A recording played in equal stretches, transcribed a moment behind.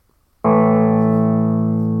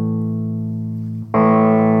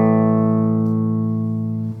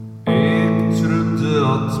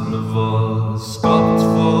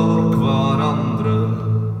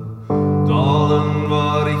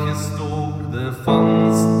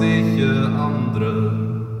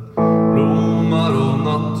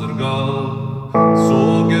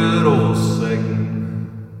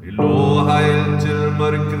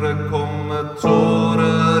mørkret kom med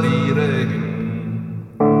tårer i regn.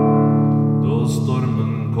 Da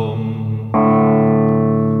stormen kom,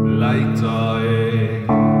 leita jeg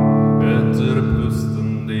etter pusten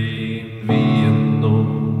din viendom.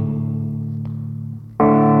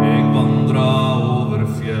 Jeg vandra over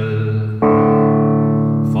fjell,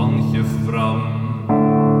 fann ikke fram,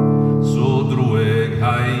 så dro jeg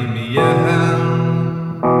heim igjen.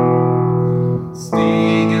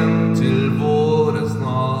 Stigen til våre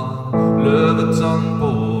snart, løvetann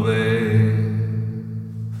på vei.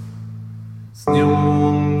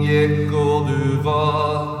 Snøen gikk og du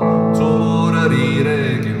var